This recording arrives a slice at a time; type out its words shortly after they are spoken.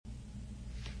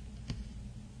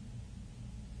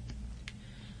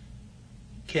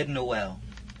Kid in a Well,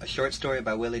 a short story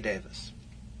by Willie Davis.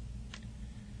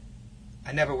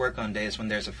 I never work on days when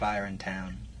there's a fire in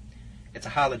town. It's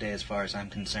a holiday as far as I'm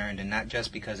concerned, and not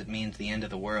just because it means the end of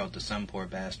the world to some poor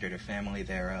bastard or family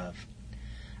thereof.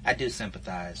 I do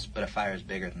sympathize, but a fire's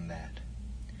bigger than that.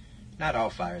 Not all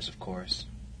fires, of course.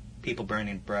 People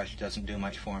burning brush doesn't do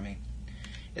much for me.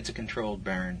 It's a controlled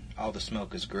burn, all the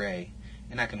smoke is gray,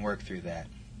 and I can work through that.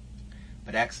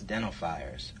 But accidental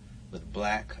fires, with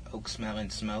black, oak-smelling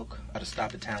smoke, ought to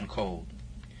stop a town cold.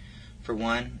 For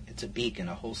one, it's a beacon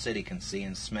a whole city can see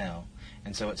and smell,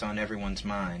 and so it's on everyone's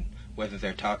mind, whether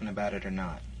they're talking about it or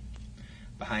not.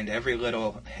 Behind every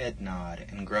little head nod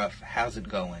and gruff, "How's it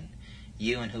going?"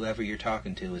 you and whoever you're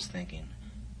talking to is thinking,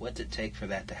 what's it take for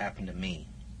that to happen to me?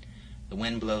 The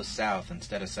wind blows south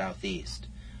instead of southeast,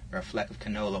 or a fleck of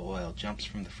canola oil jumps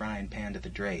from the frying pan to the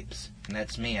drapes, and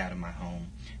that's me out of my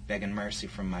home, begging mercy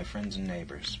from my friends and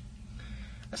neighbors.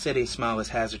 A city small as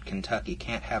Hazard, Kentucky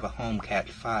can't have a home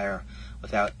catch fire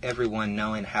without everyone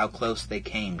knowing how close they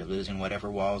came to losing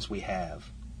whatever walls we have.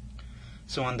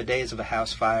 So on the days of a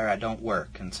house fire, I don't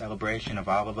work, in celebration of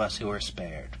all of us who are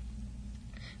spared.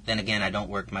 Then again, I don't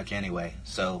work much anyway,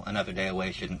 so another day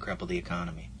away shouldn't cripple the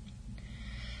economy.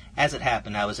 As it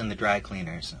happened, I was in the dry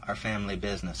cleaners, our family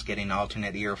business, getting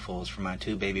alternate earfuls from my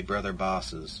two baby brother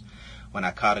bosses, when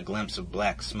I caught a glimpse of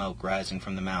black smoke rising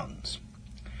from the mountains.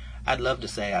 I'd love to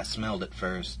say I smelled it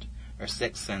first, or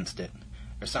sixth-sensed it,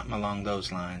 or something along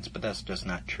those lines, but that's just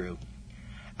not true.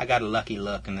 I got a lucky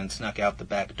look and then snuck out the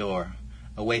back door,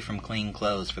 away from clean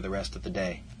clothes for the rest of the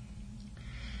day.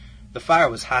 The fire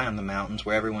was high on the mountains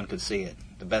where everyone could see it,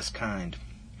 the best kind.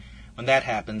 When that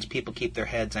happens, people keep their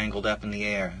heads angled up in the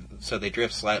air, so they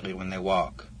drift slightly when they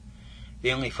walk.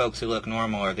 The only folks who look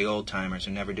normal are the old-timers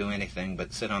who never do anything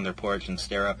but sit on their porch and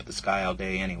stare up at the sky all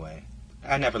day anyway.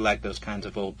 I never liked those kinds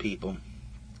of old people,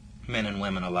 men and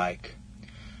women alike.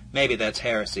 Maybe that's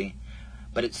heresy,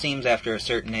 but it seems after a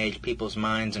certain age people's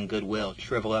minds and goodwill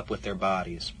shrivel up with their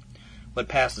bodies. What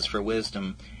passes for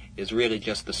wisdom is really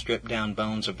just the stripped-down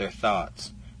bones of their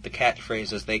thoughts, the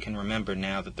catchphrases they can remember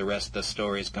now that the rest of the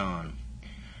story's gone.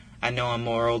 I know I'm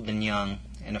more old than young,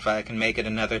 and if I can make it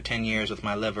another 10 years with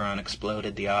my liver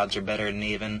unexploded, the odds are better than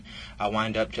even I'll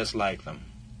wind up just like them.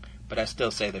 But I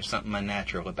still say there's something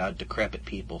unnatural about decrepit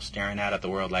people staring out at the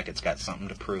world like it's got something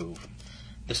to prove.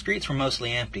 The streets were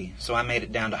mostly empty, so I made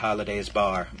it down to Holiday's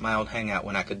Bar, my old hangout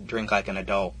when I could drink like an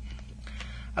adult.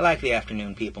 I like the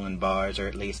afternoon people in bars, or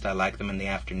at least I like them in the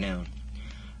afternoon.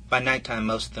 By nighttime,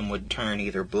 most of them would turn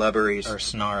either blubbery or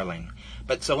snarling,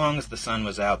 but so long as the sun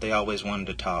was out, they always wanted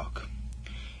to talk.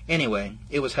 Anyway,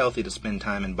 it was healthy to spend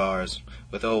time in bars,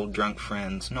 with old drunk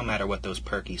friends, no matter what those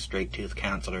perky, straight-toothed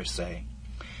counselors say.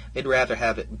 They'd rather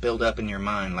have it build up in your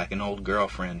mind like an old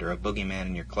girlfriend or a boogeyman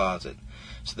in your closet,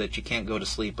 so that you can't go to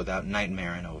sleep without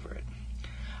nightmaring over it.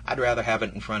 I'd rather have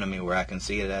it in front of me where I can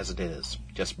see it as it is,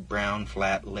 just brown,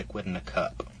 flat liquid in a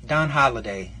cup. Don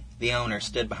Holiday, the owner,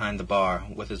 stood behind the bar,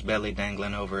 with his belly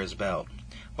dangling over his belt,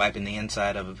 wiping the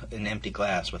inside of an empty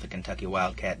glass with a Kentucky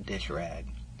Wildcat dish rag.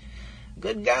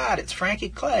 "Good God, it's Frankie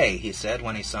Clay," he said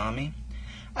when he saw me.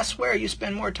 "I swear you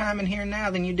spend more time in here now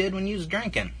than you did when you was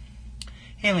drinking."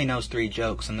 He only knows 3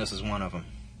 jokes, and this is one of them.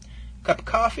 "Cup of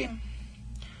coffee?"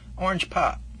 "Orange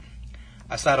pop."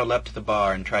 I sidled up to the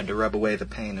bar and tried to rub away the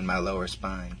pain in my lower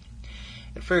spine.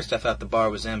 At first I thought the bar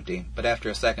was empty, but after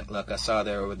a second look I saw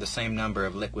there were the same number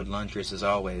of liquid lunchers as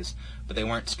always, but they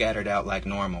weren't scattered out like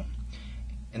normal.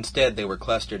 Instead, they were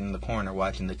clustered in the corner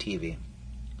watching the TV.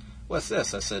 "What's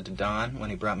this?" I said to Don when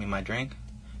he brought me my drink.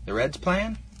 "The Reds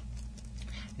playing?"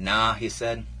 "Nah," he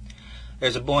said.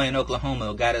 "There's a boy in Oklahoma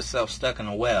who got himself stuck in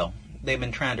a well. They've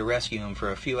been trying to rescue him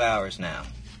for a few hours now."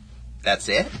 "That's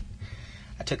it?"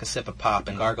 I took a sip of pop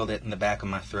and gargled it in the back of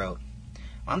my throat.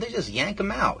 "Why don't they just yank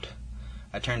him out?"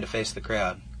 I turned to face the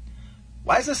crowd.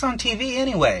 "Why is this on TV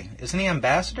anyway? Isn't he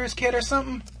Ambassador's kid or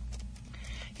something?"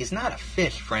 "He's not a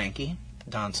fish, Frankie."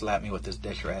 Don slapped me with his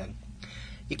dish rag.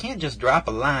 "You can't just drop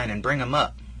a line and bring him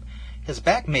up. His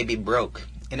back may be broke,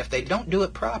 and if they don't do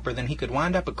it proper, then he could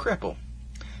wind up a cripple.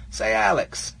 Say,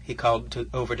 Alex," he called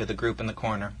over to the group in the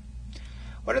corner,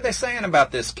 "what are they saying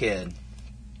about this kid?"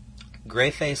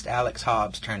 Gray-faced Alex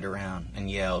Hobbs turned around and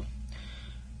yelled,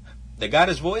 "They got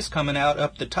his voice coming out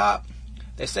up the top.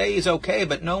 They say he's okay,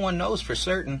 but no one knows for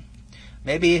certain.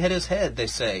 Maybe he hit his head, they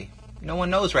say. No one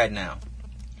knows right now."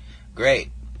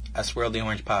 "Great." I swirled the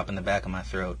orange pop in the back of my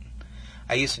throat.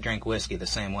 I used to drink whiskey the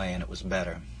same way, and it was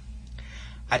better.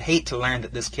 "I'd hate to learn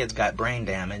that this kid's got brain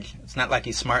damage. It's not like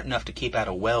he's smart enough to keep out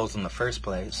of wells in the first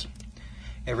place."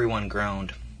 Everyone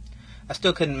groaned. I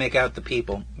still couldn't make out the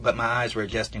people, but my eyes were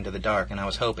adjusting to the dark, and I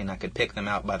was hoping I could pick them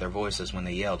out by their voices when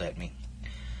they yelled at me.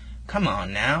 "Come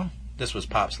on, now." This was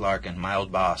Pops Larkin, my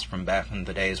old boss, from back in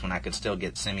the days when I could still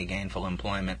get semi-gainful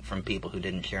employment from people who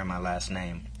didn't share my last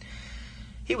name.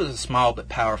 He was a small but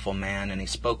powerful man, and he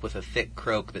spoke with a thick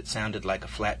croak that sounded like a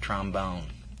flat trombone.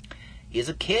 "He's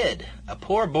a kid, a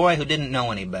poor boy who didn't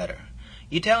know any better.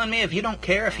 You telling me if you don't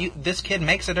care if this kid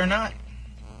makes it or not?"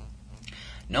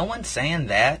 "No one's saying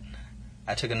that."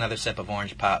 I took another sip of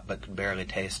orange pop, but could barely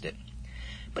taste it.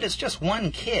 "But it's just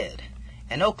one kid.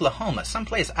 In Oklahoma,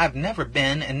 someplace I've never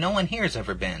been and no one here's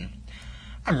ever been.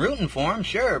 I'm rooting for him,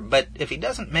 sure, but if he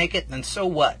doesn't make it, then so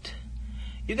what?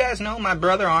 You guys know my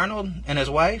brother Arnold and his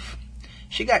wife?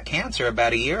 She got cancer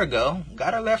about a year ago,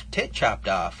 got her left tit chopped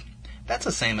off. That's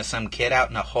the same as some kid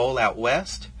out in a hole out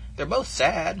west. They're both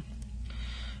sad."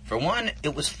 "For one,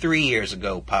 it was 3 years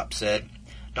ago," Pop said.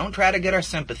 "Don't try to get our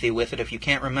sympathy with it if you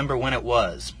can't remember when it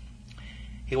was."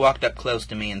 He walked up close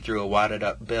to me and threw a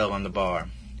wadded-up bill on the bar.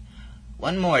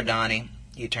 "One more, Donnie."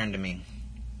 He turned to me.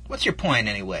 "What's your point,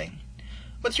 anyway?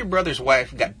 What's your brother's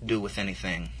wife got to do with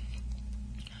anything?"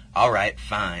 "All right,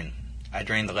 fine." I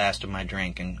drained the last of my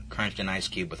drink and crunched an ice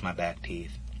cube with my back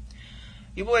teeth.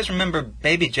 "You boys remember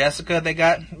baby Jessica they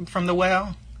got from the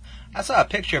well? I saw a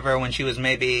picture of her when she was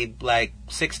maybe,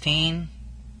 16.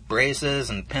 Braces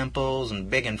and pimples and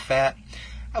big and fat.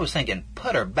 I was thinking,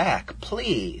 put her back,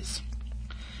 please."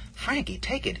 "Frankie,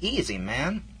 take it easy,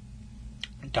 man."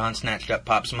 Don snatched up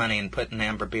Pop's money and put an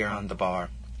amber beer on the bar.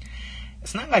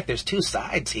 "It's not like there's two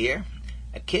sides here.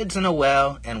 A kid's in a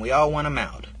well, and we all want him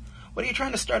out. What are you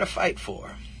trying to start a fight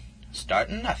for?"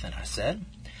 "Starting nothing," I said.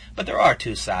 "But there are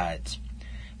two sides.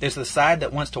 There's the side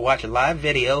that wants to watch a live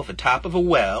video of the top of a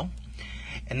well,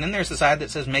 and then there's the side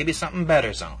that says maybe something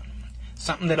better's on.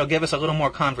 Something that'll give us a little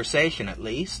more conversation, at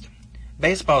least.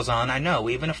 Baseball's on, I know,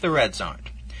 even if the Reds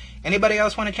aren't. Anybody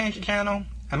else want to change the channel?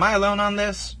 Am I alone on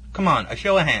this? Come on, a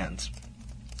show of hands."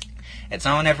 "It's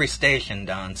on every station,"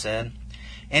 Don said.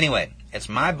 "Anyway, it's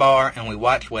my bar, and we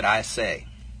watch what I say."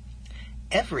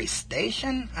 "Every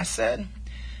station?" I said.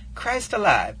 "Christ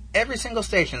alive, every single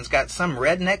station's got some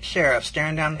redneck sheriff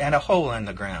staring down at a hole in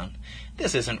the ground.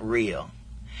 This isn't real.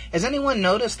 Has anyone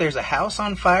noticed there's a house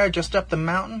on fire just up the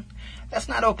mountain? That's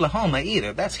not Oklahoma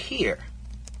either, that's here."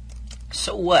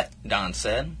 "So what?" Don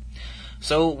said.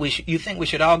 "So you think we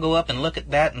should all go up and look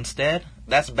at that instead?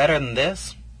 That's better than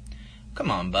this?" "Come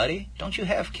on, buddy. Don't you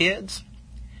have kids?"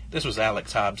 This was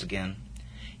Alex Hobbs again.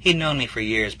 He'd known me for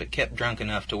years, but kept drunk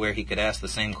enough to where he could ask the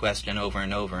same question over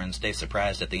and over and stay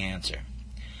surprised at the answer.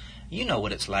 "You know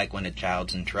what it's like when a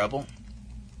child's in trouble."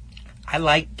 "I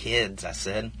like kids," I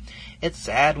said. "It's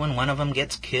sad when one of them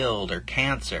gets killed or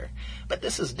cancer. But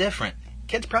this is different.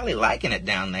 Kids probably liking it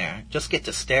down there. Just get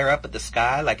to stare up at the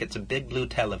sky like it's a big blue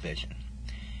television.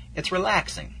 It's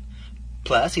relaxing.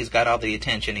 Plus, he's got all the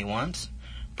attention he wants.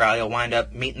 Probably he'll wind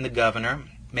up meeting the governor.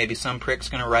 Maybe some prick's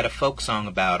going to write a folk song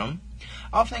about him.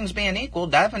 All things being equal,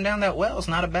 diving down that well's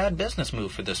not a bad business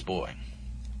move for this boy."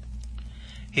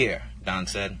 "Here," Don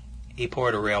said. He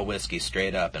poured a rail whiskey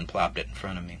straight up and plopped it in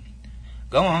front of me.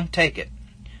 "Go on, take it.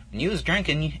 When you was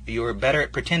drinking, you were better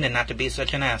at pretending not to be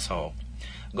such an asshole.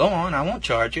 Go on, I won't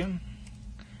charge you."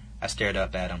 I stared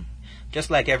up at him. Just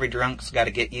like every drunk's got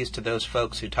to get used to those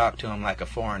folks who talk to him like a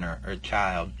foreigner or a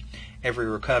child, every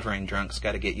recovering drunk's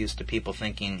got to get used to people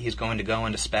thinking he's going to go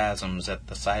into spasms at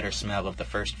the sight or smell of the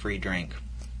first free drink.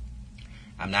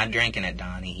 "I'm not drinking it,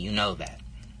 Donnie. You know that."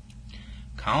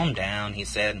 "Calm down," he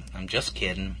said. "I'm just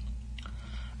kidding."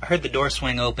 I heard the door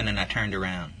swing open and I turned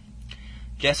around.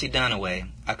 Jesse Dunaway,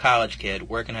 a college kid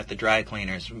working at the dry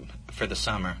cleaners for the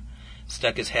summer,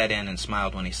 stuck his head in and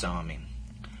smiled when he saw me.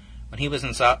 When he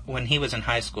was in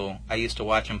high school, I used to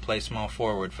watch him play small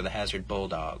forward for the Hazard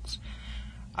Bulldogs.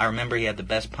 I remember he had the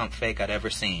best pump fake I'd ever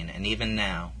seen, and even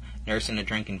now, nursing a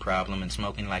drinking problem and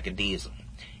smoking like a diesel,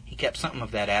 he kept something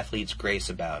of that athlete's grace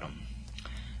about him.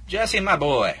 "Jesse, my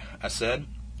boy," I said,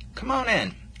 "come on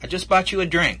in. I just bought you a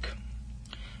drink."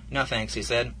 "No thanks," he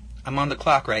said. "I'm on the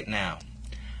clock right now."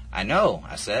 "I know,"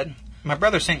 I said. "My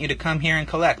brother sent you to come here and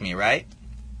collect me, right?"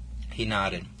 He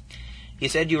nodded. "He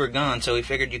said you were gone, so he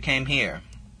figured you came here."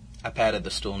 I patted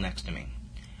the stool next to me.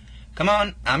 "Come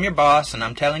on, I'm your boss, and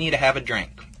I'm telling you to have a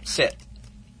drink. Sit."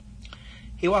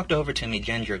 He walked over to me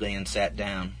gingerly and sat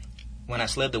down. When I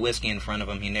slid the whiskey in front of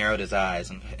him, he narrowed his eyes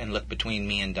and looked between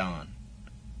me and Don.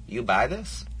 "You buy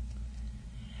this?"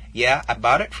 "Yeah, I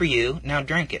bought it for you. Now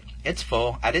drink it. It's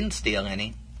full. I didn't steal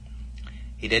any."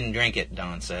 He didn't drink it,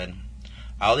 Don said.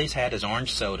 "All he's had is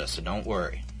orange soda, so don't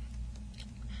worry."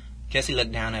 Jesse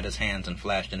looked down at his hands and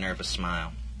flashed a nervous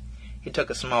smile. He took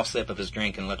a small sip of his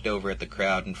drink and looked over at the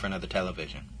crowd in front of the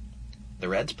television. The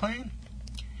Reds playing?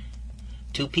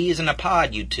 2 peas in a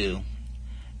pod, you two.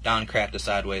 Don cracked a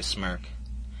sideways smirk.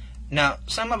 Now,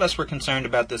 some of us were concerned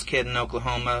about this kid in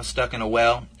Oklahoma stuck in a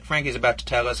well. Frankie's about to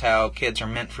tell us how kids are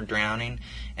meant for drowning,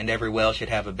 and every well should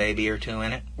have a baby or two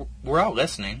in it. We're all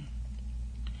listening.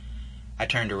 I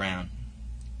turned around.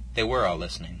 They were all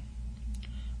listening.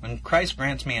 When Christ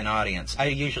grants me an audience, I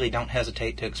usually don't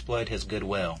hesitate to exploit his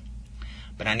goodwill.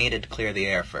 But I needed to clear the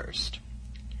air first.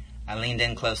 I leaned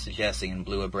in close to Jesse and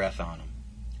blew a breath on him.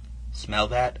 "Smell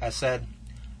that?" I said.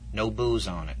 "No booze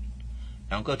on it.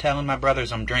 Don't go telling my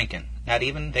brothers I'm drinking, not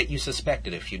even that you suspect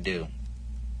it if you do."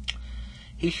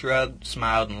 He shrugged,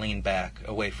 smiled, and leaned back,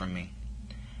 away from me.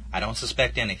 "I don't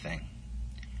suspect anything."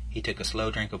 He took a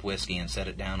slow drink of whiskey and set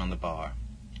it down on the bar.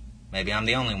 "Maybe I'm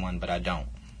the only one, but I don't."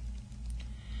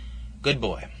 "Good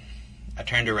boy." I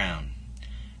turned around.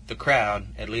 The crowd,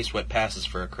 at least what passes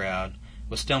for a crowd,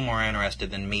 was still more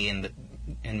interested in me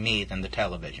than the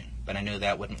television, but I knew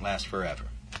that wouldn't last forever.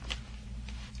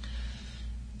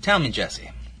 "Tell me,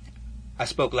 Jesse." I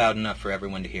spoke loud enough for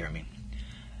everyone to hear me.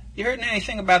 "You heard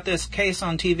anything about this case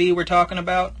on TV we're talking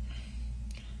about?"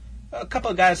 "A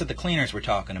couple of guys at the cleaners were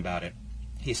talking about it."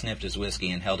 He sniffed his whiskey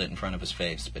and held it in front of his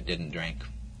face, but didn't drink.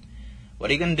 "What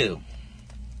are you going to do?"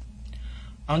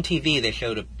 On TV, they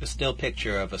showed a still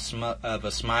picture of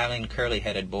a smiling,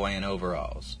 curly-headed boy in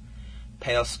overalls.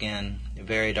 Pale skin,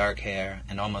 very dark hair,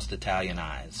 and almost Italian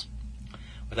eyes.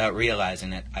 Without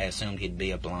realizing it, I assumed he'd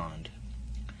be a blonde.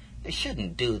 "They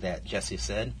shouldn't do that," Jesse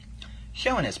said.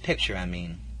 "Showing his picture, I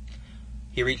mean."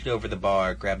 He reached over the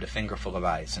bar, grabbed a fingerful of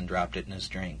ice, and dropped it in his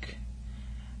drink.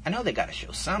 "I know they gotta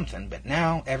show something, but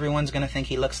now everyone's gonna think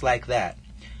he looks like that.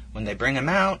 When they bring him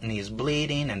out and he's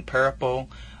bleeding and purple,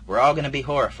 we're all gonna be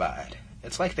horrified.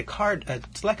 It's like a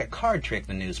card trick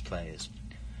the news plays.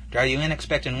 Draw you in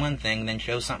expecting one thing, then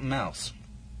show something else."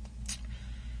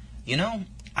 "You know,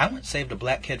 I once saved a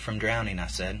black kid from drowning," I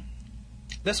said.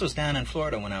 "This was down in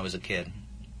Florida when I was a kid."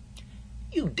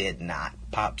 "You did not,"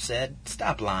 Pop said.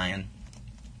 "Stop lying."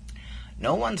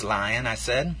 "No one's lying," I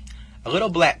said. "A little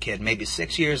black kid, maybe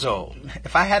 6 years old.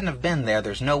 If I hadn't have been there,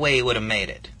 there's no way he would have made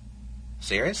it."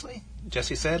 "Seriously?"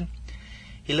 Jesse said.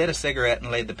 He lit a cigarette and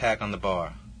laid the pack on the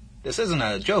bar. "This isn't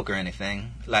a joke or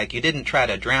anything. Like, you didn't try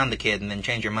to drown the kid and then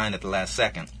change your mind at the last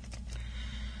second."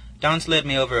 Don slid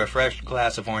me over a fresh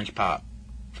glass of orange pop.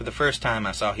 For the first time,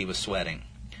 I saw he was sweating.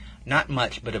 Not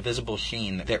much, but a visible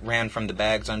sheen that ran from the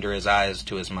bags under his eyes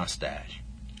to his mustache.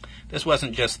 This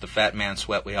wasn't just the fat man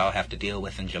sweat we all have to deal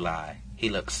with in July. He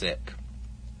looked sick.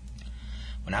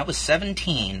 "When I was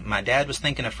 17, my dad was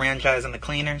thinking of franchising the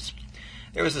cleaners.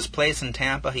 There was this place in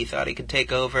Tampa he thought he could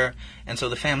take over, and so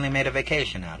the family made a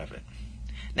vacation out of it.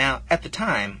 Now, at the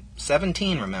time,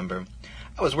 17, remember,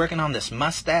 I was working on this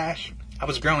mustache. I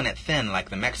was growing it thin like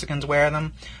the Mexicans wear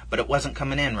them, but it wasn't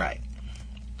coming in right."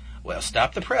 "Well,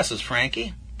 stop the presses,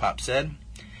 Frankie," Pop said.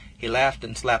 He laughed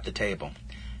and slapped the table.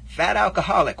 "Fat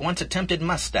alcoholic once attempted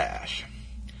mustache."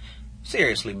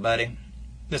 "Seriously, buddy."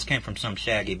 This came from some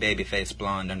shaggy, baby-faced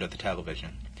blonde under the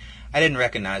television. I didn't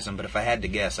recognize him, but if I had to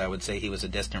guess, I would say he was a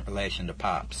distant relation to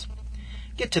Pop's.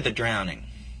 "Get to the drowning."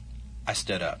 I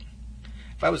stood up.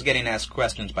 If I was getting asked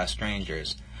questions by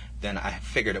strangers, then I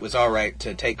figured it was all right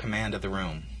to take command of the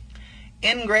room.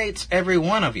 "Ingrates, every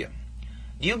one of you.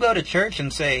 Do you go to church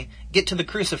and say, 'Get to the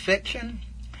crucifixion'?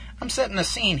 I'm setting a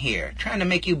scene here, trying to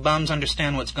make you bums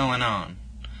understand what's going on."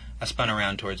 I spun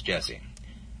around towards Jesse.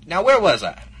 "Now, where was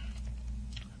I?"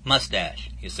 "Mustache,"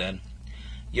 he said.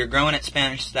 "You're growing it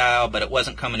Spanish style, but it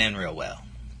wasn't coming in real well."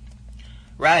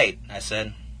 "Right," I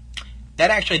said. "That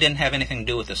actually didn't have anything to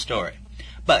do with the story.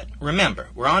 But remember,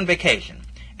 we're on vacation,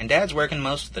 and Dad's working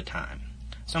most of the time.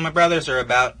 So my brothers are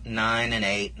about 9 and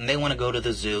 8, and they want to go to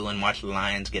the zoo and watch the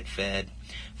lions get fed,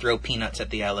 throw peanuts at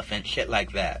the elephant, shit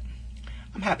like that.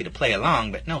 I'm happy to play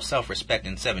along, but no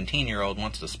self-respecting 17-year-old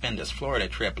wants to spend his Florida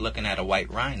trip looking at a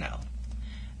white rhino."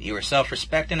 "You were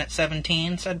self-respecting at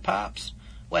 17, said Pops.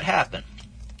 "What happened?"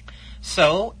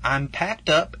 "So, I'm packed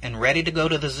up and ready to go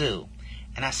to the zoo,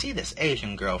 and I see this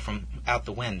Asian girl from out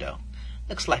the window.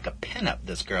 Looks like a pin-up,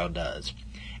 this girl does.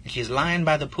 And she's lying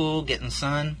by the pool getting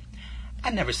sun.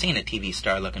 I'd never seen a TV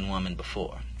star-looking woman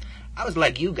before. I was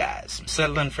like you guys,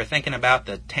 settling for thinking about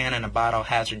the tan-in-a-bottle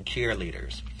Hazard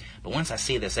cheerleaders. But once I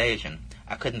see this Asian,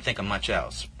 I couldn't think of much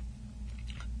else."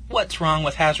 "What's wrong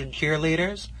with Hazard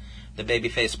cheerleaders?" the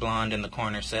baby-faced blonde in the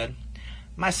corner said.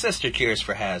 "My sister cheers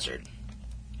for Hazard."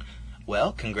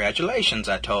 "Well, congratulations,"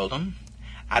 I told him.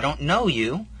 "I don't know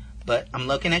you, but I'm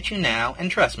looking at you now,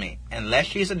 and trust me, unless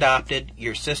she's adopted,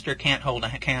 your sister can't hold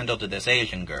a candle to this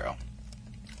Asian girl."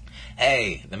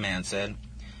 "Hey," the man said.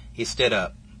 He stood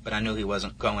up, but I knew he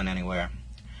wasn't going anywhere.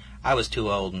 I was too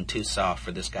old and too soft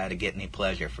for this guy to get any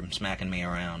pleasure from smacking me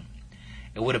around.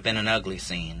 It would have been an ugly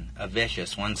scene, a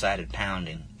vicious, one-sided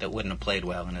pounding that wouldn't have played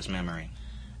well in his memory.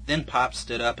 Then Pop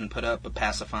stood up and put up a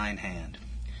pacifying hand.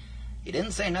 He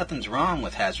didn't say nothing's wrong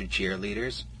with hazard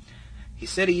cheerleaders. He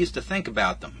said he used to think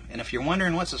about them, and if you're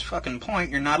wondering what's his fucking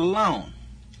point, you're not alone.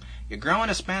 You're growing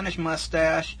a Spanish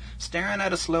mustache, staring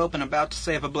at a slope, and about to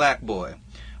save a black boy.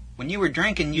 When you were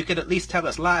drinking, you could at least tell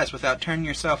us lies without turning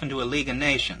yourself into a League of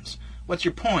Nations. What's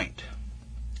your point?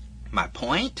 My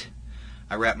point?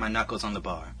 I rapped my knuckles on the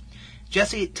bar.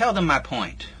 Jesse, tell them my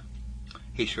point.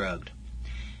 He shrugged.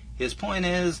 His point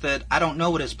is that I don't know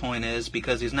what his point is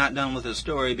because he's not done with his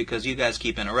story because you guys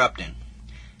keep interrupting.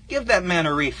 Give that man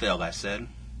a refill, I said.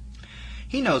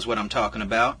 He knows what I'm talking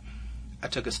about. I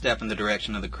took a step in the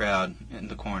direction of the crowd in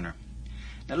the corner.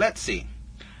 Now let's see.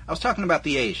 I was talking about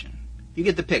the Asian. You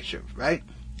get the picture, right?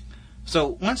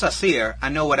 So once I see her, I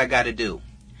know what I gotta do.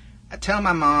 I tell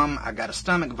my mom I got a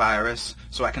stomach virus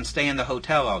so I can stay in the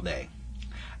hotel all day.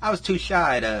 I was too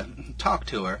shy to talk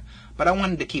to her, but I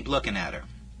wanted to keep looking at her.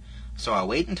 So I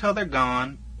wait until they're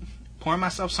gone, pour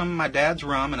myself some of my dad's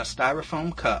rum in a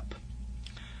styrofoam cup.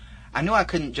 I knew I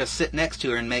couldn't just sit next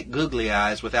to her and make googly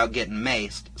eyes without getting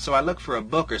maced, so I look for a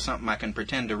book or something I can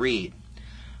pretend to read.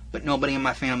 But nobody in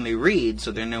my family reads,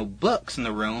 so there are no books in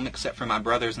the room except for my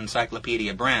brother's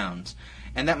Encyclopedia Browns,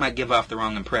 and that might give off the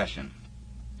wrong impression.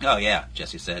 Oh yeah,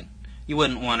 Jesse said. You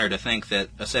wouldn't want her to think that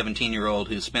a 17-year-old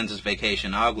who spends his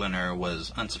vacation ogling her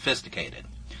was unsophisticated.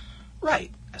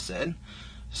 Right, I said.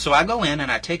 So I go in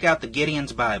and I take out the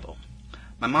Gideon's Bible.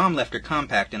 My mom left her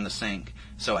compact in the sink,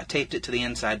 so I taped it to the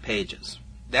inside pages.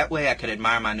 That way I could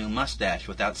admire my new mustache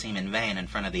without seeming vain in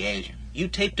front of the Asian. You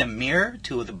taped a mirror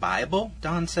to the Bible?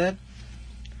 Don said.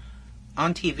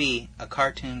 On TV, a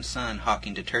cartoon son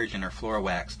hawking detergent or floor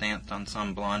wax danced on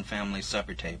some blonde family's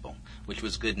supper table, which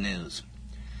was good news.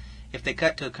 If they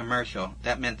cut to a commercial,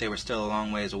 that meant they were still a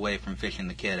long ways away from fishing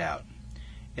the kid out.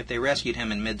 If they rescued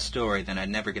him in mid-story, then I'd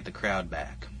never get the crowd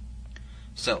back.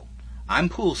 So, I'm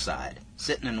poolside,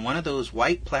 sitting in one of those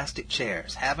white plastic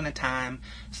chairs, having a time,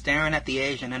 staring at the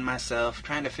Asian and myself,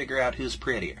 trying to figure out who's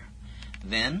prettier.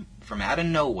 Then, from out of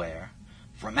nowhere,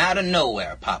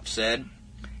 Pop said.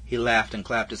 He laughed and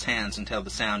clapped his hands until the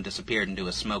sound disappeared into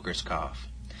a smoker's cough.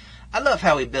 I love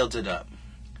how he builds it up.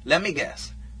 Let me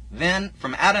guess. Then,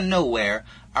 from out of nowhere,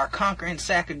 our conquering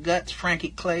sack of guts, Frankie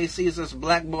Clay, sees this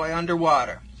black boy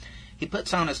underwater. He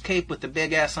puts on his cape with the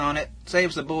big S on it,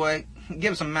 saves the boy,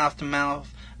 gives him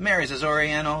mouth-to-mouth, marries his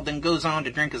Oriental, then goes on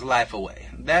to drink his life away.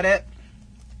 That it?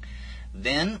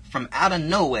 Then, from out of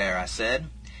nowhere, I said,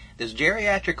 this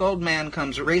geriatric old man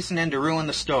comes racing in to ruin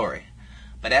the story.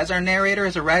 But as our narrator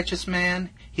is a righteous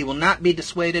man, he will not be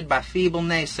dissuaded by feeble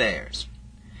naysayers.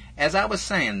 As I was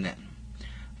saying then,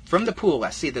 from the pool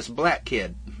I see this black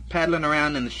kid paddling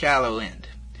around in the shallow end.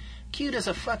 Cute as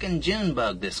a fucking June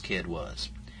bug this kid was.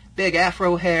 Big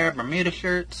afro hair, Bermuda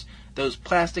shirts, those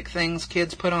plastic things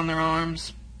kids put on their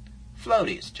arms.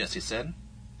 Floaties, Jesse said.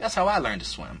 That's how I learned to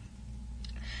swim.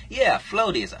 Yeah,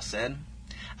 floaties, I said.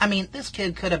 I mean, this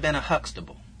kid could have been a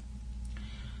Huxtable.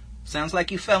 Sounds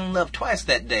like you fell in love twice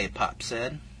that day, Pop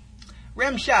said.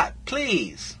 Rim shot,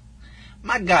 please.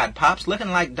 My God, Pops, looking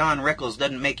like Don Rickles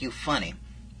doesn't make you funny.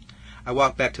 I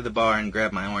walked back to the bar and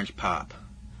grabbed my orange pop.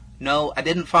 No, I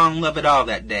didn't fall in love at all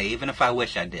that day, even if I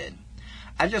wish I did.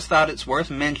 I just thought it's worth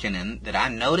mentioning that I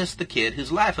noticed the kid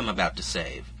whose life I'm about to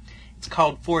save. It's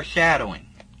called foreshadowing.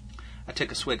 I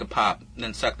took a swig of pop,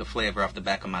 then sucked the flavor off the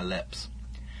back of my lips.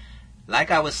 Like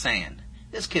I was saying,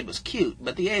 this kid was cute,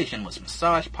 but the Asian was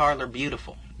massage parlor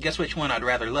beautiful. Guess which one I'd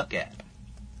rather look at?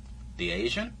 The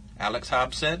Asian? Alex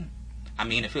Hobbs said. I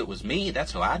mean, if it was me,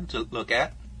 that's who I'd look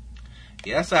at.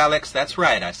 Yes, Alex, that's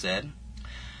right, I said.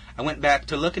 I went back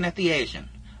to looking at the Asian,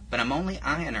 but I'm only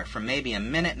eyeing her for maybe a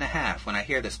minute and a half when I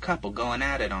hear this couple going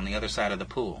at it on the other side of the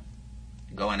pool.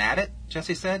 Going at it?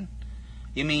 Jesse said.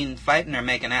 You mean fighting or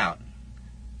making out?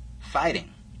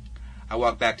 Fighting. I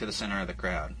walked back to the center of the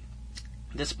crowd.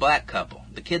 This black couple,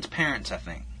 the kid's parents, I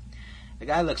think. The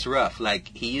guy looks rough, like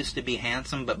he used to be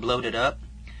handsome but bloated up,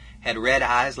 had red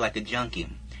eyes like a junkie,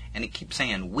 and he keeps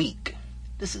saying weak.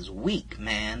 This is weak,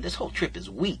 man. This whole trip is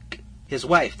weak. His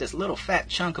wife, this little fat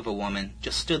chunk of a woman,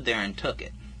 just stood there and took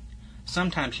it.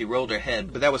 Sometimes she rolled her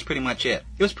head, but that was pretty much it.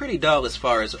 It was pretty dull as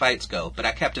far as fights go, but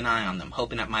I kept an eye on them,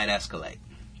 hoping it might escalate.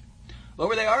 What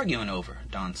were they arguing over?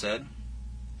 Don said.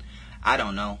 I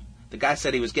don't know. The guy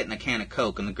said he was getting a can of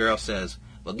Coke, and the girl says,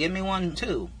 well, give me one,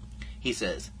 too. He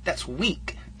says, that's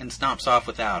weak, and stomps off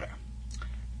without her.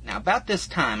 Now, about this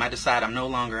time, I decide I'm no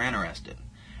longer interested.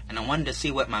 and I wanted to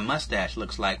see what my mustache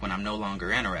looks like when I'm no longer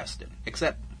interested.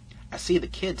 Except, I see the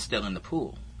kid still in the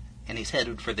pool, and he's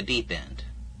headed for the deep end.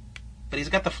 But he's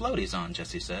got the floaties on,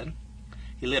 Jesse said.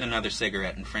 He lit another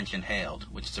cigarette and French inhaled,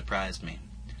 which surprised me.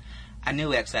 I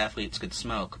knew ex-athletes could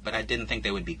smoke, but I didn't think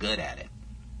they would be good at it.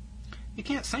 You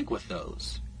can't sink with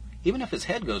those. Even if his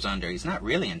head goes under, he's not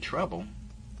really in trouble.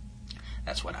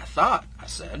 That's what I thought, I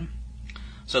said.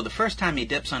 So the first time he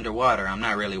dips underwater, I'm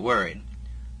not really worried.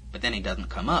 But then he doesn't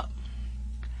come up.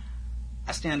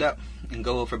 I stand up and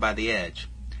go over by the edge.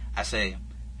 I say,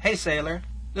 "Hey, sailor."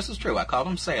 This is true, I called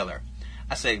him Sailor.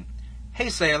 I say, "Hey,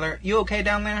 sailor, you okay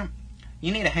down there?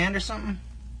 You need a hand or something?"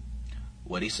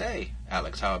 "What'd he say?"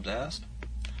 Alex Hobbs asked.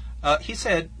 He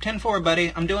said, 10-4,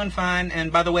 buddy, I'm doing fine, and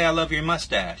by the way, I love your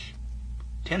mustache."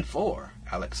 10-4,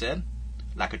 Alex said.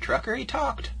 Like a trucker he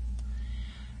talked.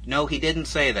 No, he didn't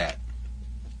say that.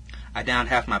 I downed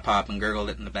half my pop and gurgled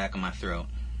it in the back of my throat.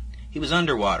 He was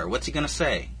underwater. What's he going to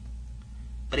say?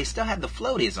 But he still had the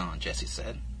floaties on, Jesse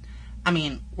said. I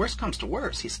mean, worst comes to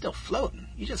worst, he's still floating.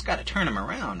 You just got to turn him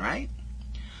around, right?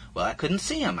 Well, I couldn't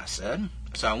see him, I said.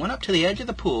 So I went up to the edge of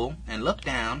the pool and looked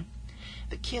down.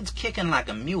 The kid's kicking like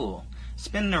a mule,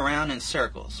 spinning around in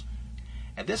circles.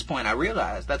 At this point, I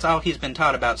realized that's all he's been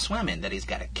taught about swimming, that he's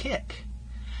got to kick.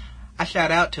 I shout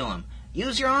out to him,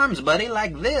 "Use your arms, buddy,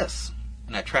 like this."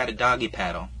 And I try to doggy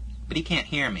paddle, but he can't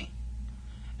hear me.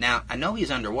 Now, I know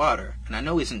he's underwater, and I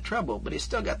know he's in trouble, but he's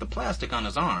still got the plastic on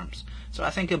his arms, so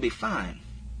I think he'll be fine.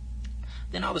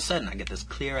 Then all of a sudden, I get this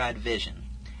clear-eyed vision,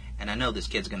 and I know this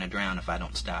kid's going to drown if I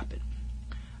don't stop it.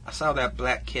 I saw that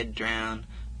black kid drown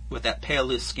with that pale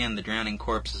loose skin the drowning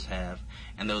corpses have,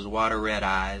 and those water-red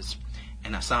eyes,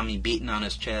 and I saw me beating on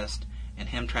his chest, and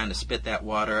him trying to spit that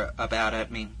water up out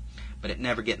at me, but it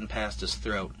never getting past his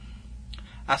throat.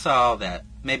 I saw all that,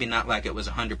 maybe not like it was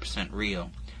 100%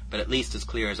 real, but at least as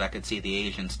clear as I could see the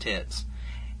Asian's tits,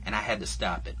 and I had to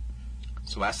stop it.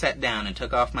 So I sat down and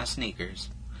took off my sneakers.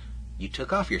 "You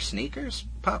took off your sneakers?"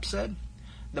 Pop said.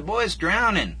 "The boy's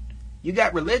drowning. You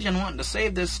got religion wanting to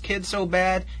save this kid so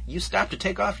bad, you stopped to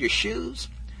take off your shoes?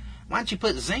 Why don't you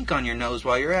put zinc on your nose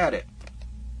while you're at it?"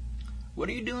 "What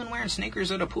are you doing wearing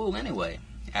sneakers at a pool anyway?"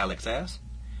 Alex asked.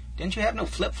 "Didn't you have no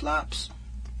flip-flops?"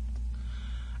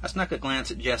 I snuck a glance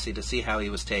at Jesse to see how he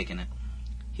was taking it.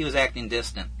 He was acting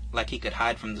distant, like he could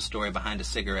hide from the story behind a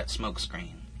cigarette smoke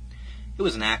screen. It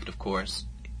was an act, of course.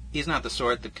 He's not the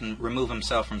sort that can remove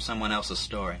himself from someone else's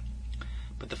story.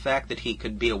 But the fact that he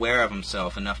could be aware of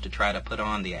himself enough to try to put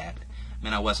on the act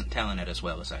meant I wasn't telling it as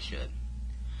well as I should.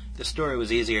 The story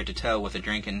was easier to tell with a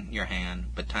drink in your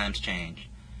hand, but times change,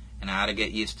 and I ought to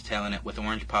get used to telling it with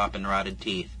orange pop and rotted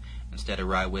teeth instead of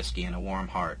rye whiskey and a warm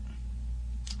heart.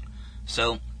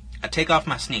 So I take off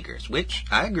my sneakers, which,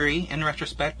 I agree, in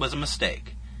retrospect was a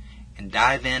mistake, and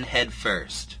dive in head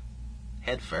first.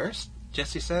 "Head first?"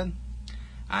 Jesse said.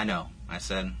 "I know," I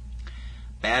said.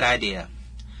 "Bad idea.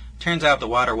 Turns out the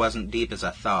water wasn't deep as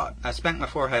I thought. I spanked my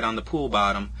forehead on the pool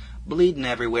bottom, bleeding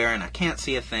everywhere, and I can't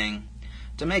see a thing.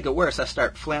 To make it worse, I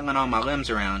start flailing all my limbs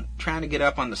around, trying to get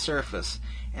up on the surface,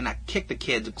 and I kick the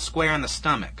kid square in the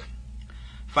stomach.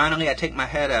 Finally, I take my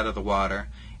head out of the water,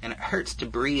 and it hurts to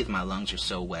breathe, my lungs are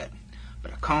so wet.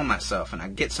 But I calm myself, and I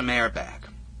get some air back.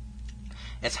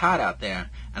 It's hot out there,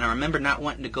 and I remember not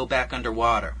wanting to go back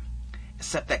underwater.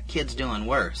 Except that kid's doing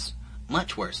worse,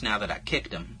 much worse now that I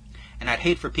kicked him. And I'd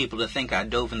hate for people to think I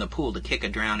dove in the pool to kick a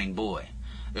drowning boy.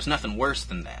 There's nothing worse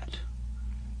than that."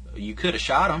 "You could have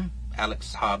shot him,"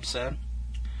 Alex Hobbs said.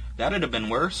 "That'd have been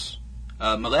worse.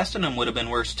 Molesting him would have been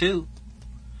worse, too."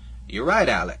 "You're right,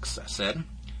 Alex," I said.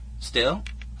 Still,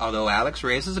 although Alex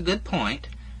raises a good point,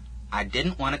 I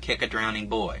didn't want to kick a drowning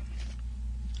boy.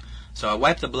 So I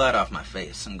wipe the blood off my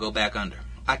face and go back under.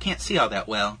 I can't see all that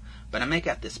well, but I make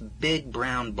out this big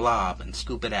brown blob and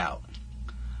scoop it out.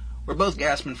 We're both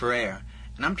gasping for air,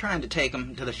 and I'm trying to take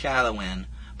him to the shallow end,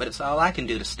 but it's all I can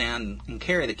do to stand and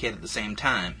carry the kid at the same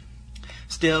time.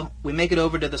 Still, we make it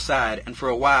over to the side, and for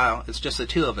a while it's just the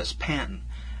two of us, panting,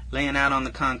 laying out on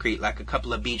the concrete like a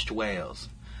couple of beached whales.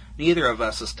 Neither of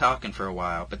us is talking for a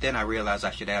while, but then I realize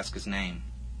I should ask his name.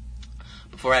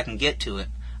 Before I can get to it,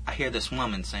 I hear this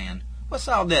woman saying, "What's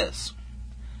all this?"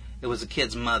 It was the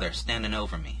kid's mother standing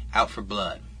over me, out for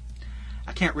blood.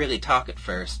 I can't really talk at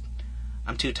first.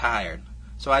 I'm too tired,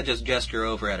 so I just gesture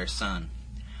over at her son.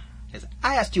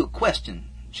 "I asked you a question,"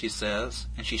 she says,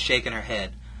 and she's shaking her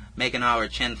head, making all her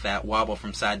chin fat wobble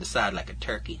from side to side like a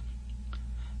turkey.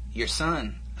 "Your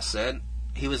son," I said,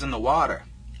 "he was in the water."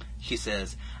 She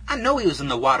says, "I know he was in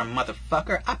the water,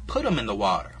 motherfucker. I put him in the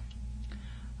water."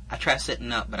 I try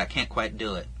sitting up, but I can't quite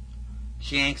do it.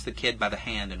 She yanks the kid by the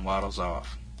hand and waddles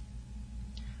off.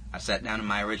 I sat down in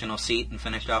my original seat and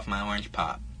finished off my orange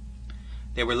pop.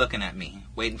 They were looking at me,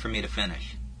 waiting for me to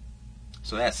finish.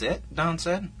 "So that's it?" Don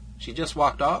said. "She just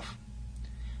walked off?"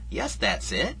 "Yes,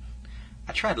 that's it."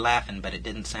 I tried laughing, but it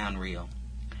didn't sound real.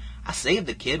 "I saved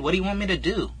the kid. What do you want me to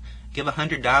do? Give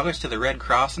 $100 to the Red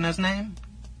Cross in his name?"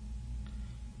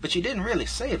 "But you didn't really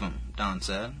save him," Don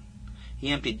said. He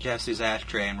emptied Jesse's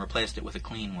ashtray and replaced it with a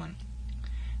clean one.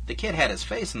 "The kid had his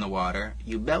face in the water.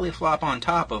 You belly flop on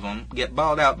top of him, get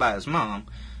bawled out by his mom.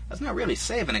 That's not really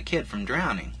saving a kid from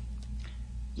drowning."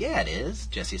 "Yeah, it is,"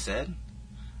 Jesse said.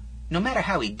 "No matter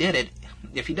how he did it,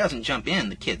 if he doesn't jump in,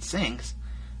 the kid sinks.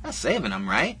 That's saving him,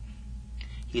 right?"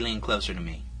 He leaned closer to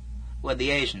me. "What'd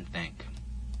the Asian think?"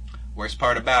 "Worst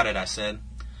part about it," I said.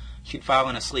 "She'd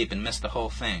fallen asleep and missed the whole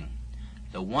thing.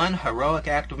 The one heroic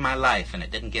act of my life, and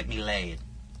it didn't get me laid."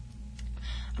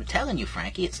 "I'm telling you,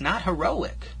 Frankie, it's not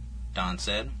heroic," Don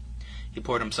said. He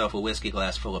poured himself a whiskey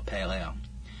glass full of pale ale.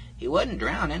 "He wasn't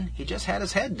drowning. He just had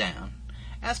his head down.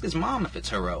 Ask his mom if it's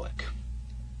heroic."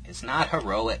 "It's not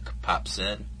heroic," Pop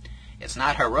said. "It's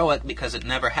not heroic because it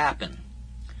never happened."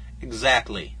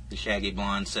 "Exactly," the shaggy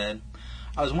blonde said.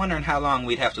 "I was wondering how long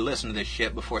we'd have to listen to this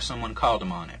shit before someone called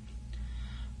him on it."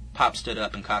 Pop stood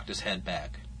up and cocked his head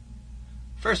back.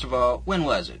 "First of all, when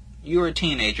was it? You were a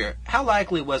teenager. How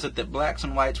likely was it that blacks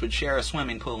and whites would share a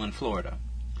swimming pool in Florida?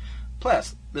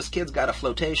 Plus, this kid's got a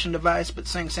flotation device but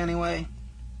sinks anyway."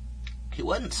 "He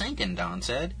wasn't sinking," Don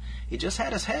said. "He just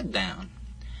had his head down."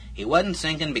 "He wasn't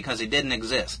sinking because he didn't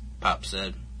exist," Pop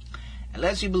said.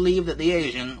 "Unless you believe that the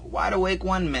Asian, wide awake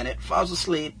one minute, falls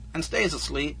asleep and stays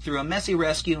asleep through a messy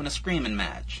rescue and a screaming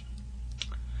match."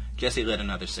 Jesse lit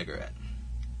another cigarette.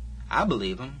 "I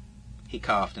believe him." He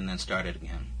coughed and then started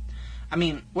again. "I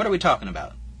mean, what are we talking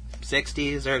about?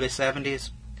 60s, early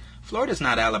 70s? Florida's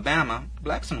not Alabama.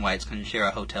 Blacks and whites can share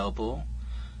a hotel pool,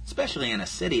 especially in a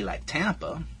city like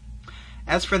Tampa.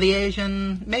 As for the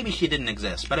Asian, maybe she didn't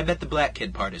exist, but I bet the black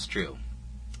kid part is true."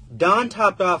 Don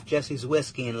topped off Jesse's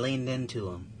whiskey and leaned into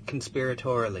him,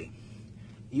 conspiratorially.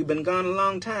 "You've been gone a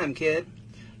long time, kid.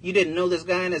 You didn't know this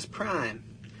guy in his prime.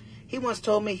 He once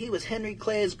told me he was Henry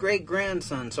Clay's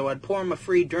great-grandson, so I'd pour him a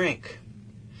free drink."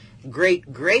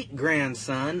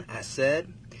 "Great-great-grandson," I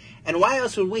said. "And why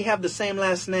else would we have the same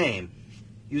last name?"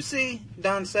 "You see,"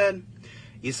 Don said.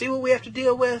 "You see what we have to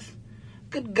deal with?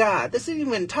 Good God, this isn't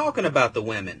even talking about the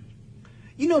women.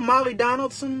 You know Molly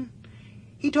Donaldson?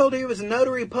 He told her he was a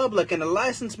notary public and a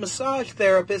licensed massage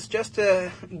therapist just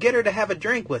to get her to have a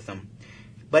drink with him.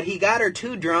 But he got her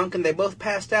too drunk and they both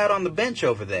passed out on the bench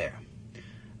over there."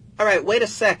 "All right, wait a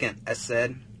second," I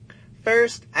said.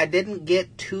 "First, I didn't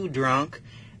get too drunk.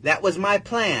 That was my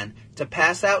plan, to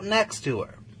pass out next to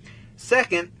her.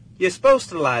 Second, you're supposed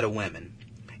to lie to women.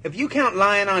 If you count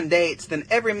lying on dates, then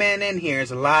every man in here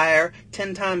is a liar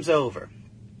 10 times over."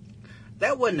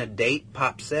 "That wasn't a date,"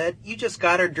 Pop said. "You just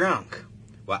got her drunk."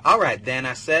 "Well, all right then,"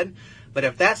 I said. "But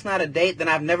if that's not a date, then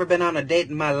I've never been on a date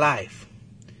in my life."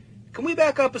 "Can we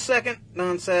back up a second?"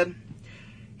 Don said.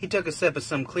 He took a sip of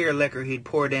some clear liquor he'd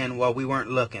poured in while we weren't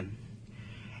looking.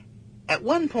 "At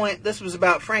one point, this was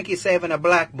about Frankie saving a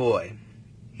black boy."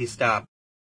 He stopped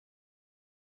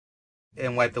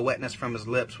and wiped the wetness from his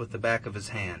lips with the back of his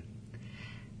hand.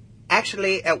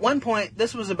 "Actually, at one point,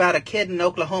 this was about a kid in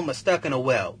Oklahoma stuck in a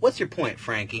well. What's your point,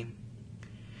 Frankie?"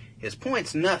 "His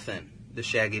point's nothing," the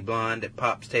shaggy blonde at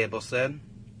Pop's table said.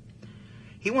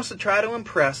 "He wants to try to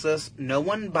impress us. No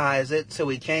one buys it, so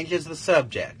he changes the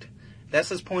subject. That's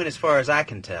his point as far as I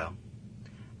can tell."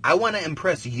 "I want to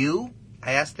impress you?"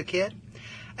 I asked the kid.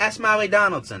 "Ask Molly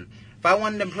Donaldson. If I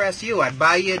wanted to impress you, I'd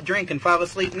buy you a drink and fall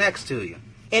asleep next to you.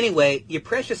 Anyway, your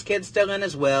precious kid's still in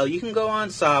as well. You can go on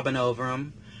sobbing over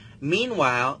him.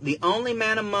 Meanwhile, the only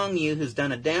man among you who's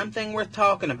done a damn thing worth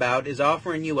talking about is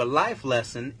offering you a life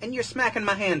lesson, and you're smacking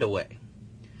my hand away."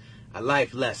 "A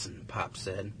life lesson," Pop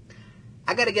said.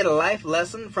 "I gotta get a life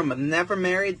lesson from a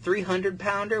never-married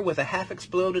 300-pounder with a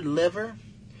half-exploded liver?"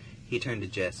 He turned to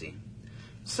Jesse.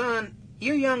 "Son,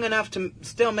 you're young enough to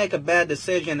still make a bad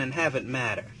decision and have it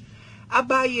matter. I'll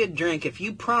buy you a drink if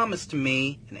you promise to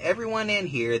me and everyone in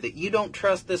here that you don't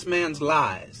trust this man's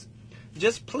lies.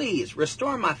 Just please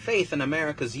restore my faith in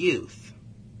America's youth."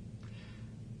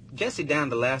 Jesse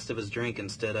downed the last of his drink and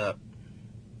stood up.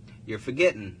 "You're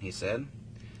forgetting," he said.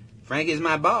 "Frankie's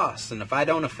my boss, and if I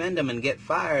don't offend him and get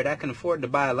fired, I can afford to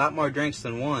buy a lot more drinks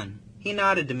than one." He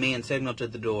nodded to me and signaled to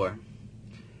the door.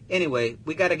 "Anyway,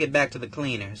 we gotta get back to the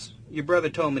cleaners. Your brother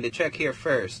told me to check here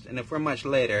first, and if we're much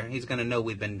later, he's gonna know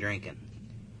we've been drinking."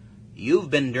 "You've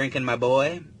been drinking, my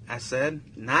boy," I said.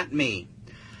 "Not me.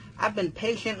 I've been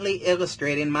patiently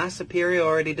illustrating my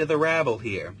superiority to the rabble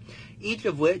here. each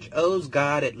of which owes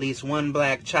God at least one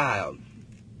black child.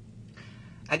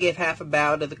 I gave half a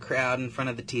bow to the crowd in front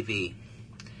of the TV.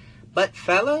 But,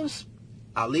 fellows,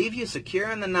 I'll leave you secure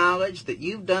in the knowledge that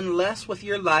you've done less with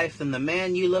your life than the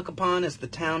man you look upon as the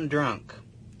town drunk.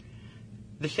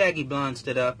 The shaggy blonde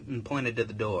stood up and pointed to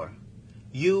the door.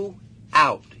 You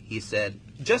out, he said.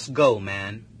 Just go,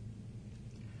 man.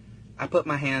 I put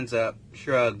my hands up,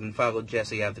 shrugged, and followed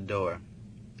Jesse out the door.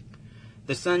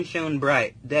 The sun shone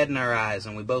bright, dead in our eyes,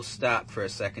 and we both stopped for a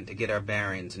second to get our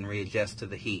bearings and readjust to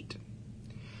the heat.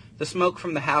 The smoke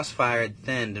from the house fire had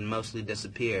thinned and mostly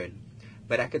disappeared,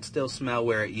 but I could still smell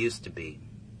where it used to be.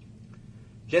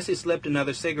 Jesse slipped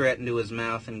another cigarette into his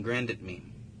mouth and grinned at me.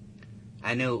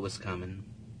 I knew it was coming.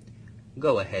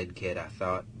 Go ahead, kid, I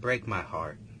thought. Break my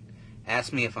heart.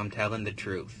 Ask me if I'm telling the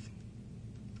truth.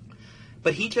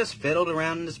 But he just fiddled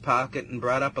around in his pocket and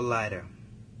brought up a lighter.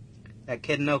 That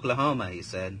kid in Oklahoma, he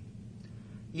said.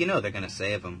 You know they're going to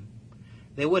save him.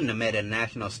 They wouldn't have made a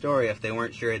national story if they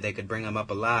weren't sure they could bring him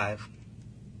up alive.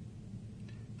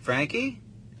 Frankie?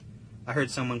 I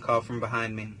heard someone call from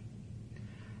behind me.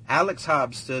 Alex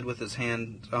Hobbs stood with his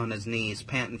hands on his knees,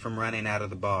 panting from running out of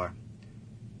the bar.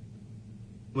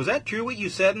 Was that true what you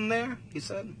said in there? He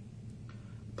said.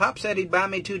 Pop said he'd buy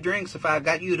me 2 drinks if I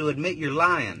got you to admit you're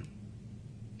lying.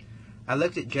 I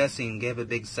looked at Jesse and gave a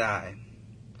big sigh.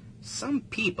 Some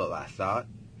people, I thought.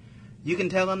 You can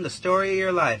tell them the story of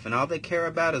your life, and all they care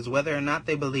about is whether or not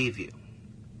they believe you.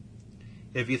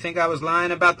 If you think I was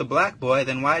lying about the black boy,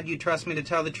 then why'd you trust me to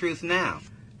tell the truth now?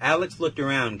 Alex looked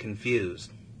around,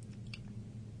 confused.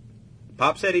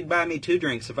 Pop said he'd buy me 2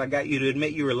 drinks if I got you to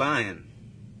admit you were lying.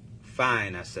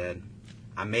 Fine, I said.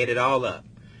 I made it all up.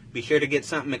 Be sure to get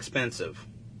something expensive.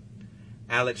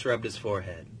 Alex rubbed his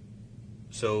forehead.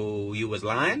 So you was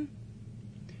lying?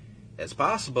 It's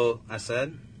possible, I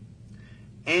said.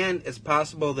 And it's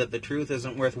possible that the truth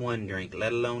isn't worth 1 drink,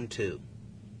 let alone 2.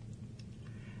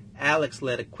 Alex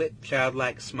let a quick,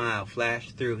 childlike smile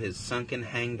flash through his sunken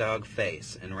hangdog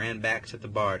face and ran back to the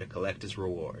bar to collect his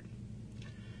reward.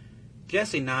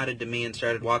 Jesse nodded to me and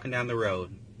started walking down the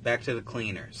road, back to the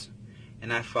cleaners,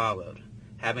 and I followed,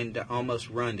 having to almost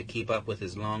run to keep up with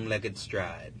his long-legged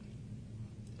stride.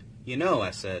 You know,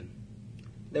 I said,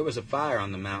 there was a fire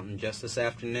on the mountain just this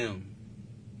afternoon.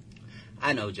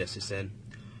 I know, Jesse said.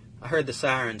 I heard the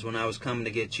sirens when I was coming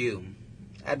to get you.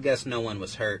 I'd guess no one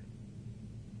was hurt.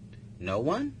 No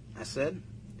one? I said.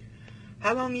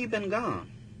 How long you been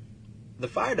gone? The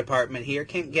fire department here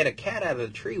can't get a cat out of the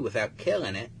tree without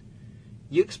killing it.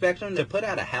 You expect them to put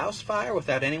out a house fire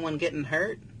without anyone getting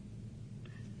hurt?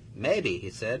 Maybe, he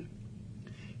said.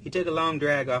 He took a long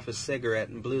drag off his cigarette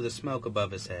and blew the smoke above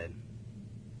his head.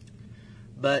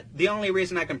 But the only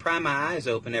reason I can pry my eyes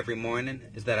open every morning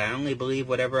is that I only believe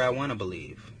whatever I want to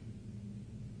believe.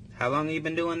 How long have you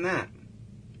been doing that?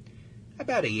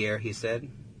 About a year, he said.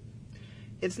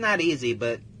 It's not easy,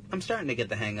 but I'm starting to get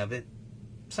the hang of it.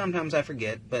 Sometimes I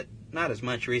forget, but not as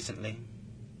much recently.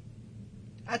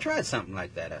 I tried something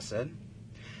like that, I said.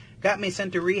 Got me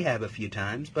sent to rehab a few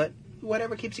times, but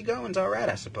whatever keeps you going's all right,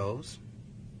 I suppose.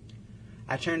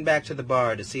 I turned back to the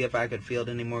bar to see if I could field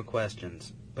any more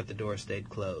questions, but the door stayed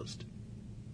closed.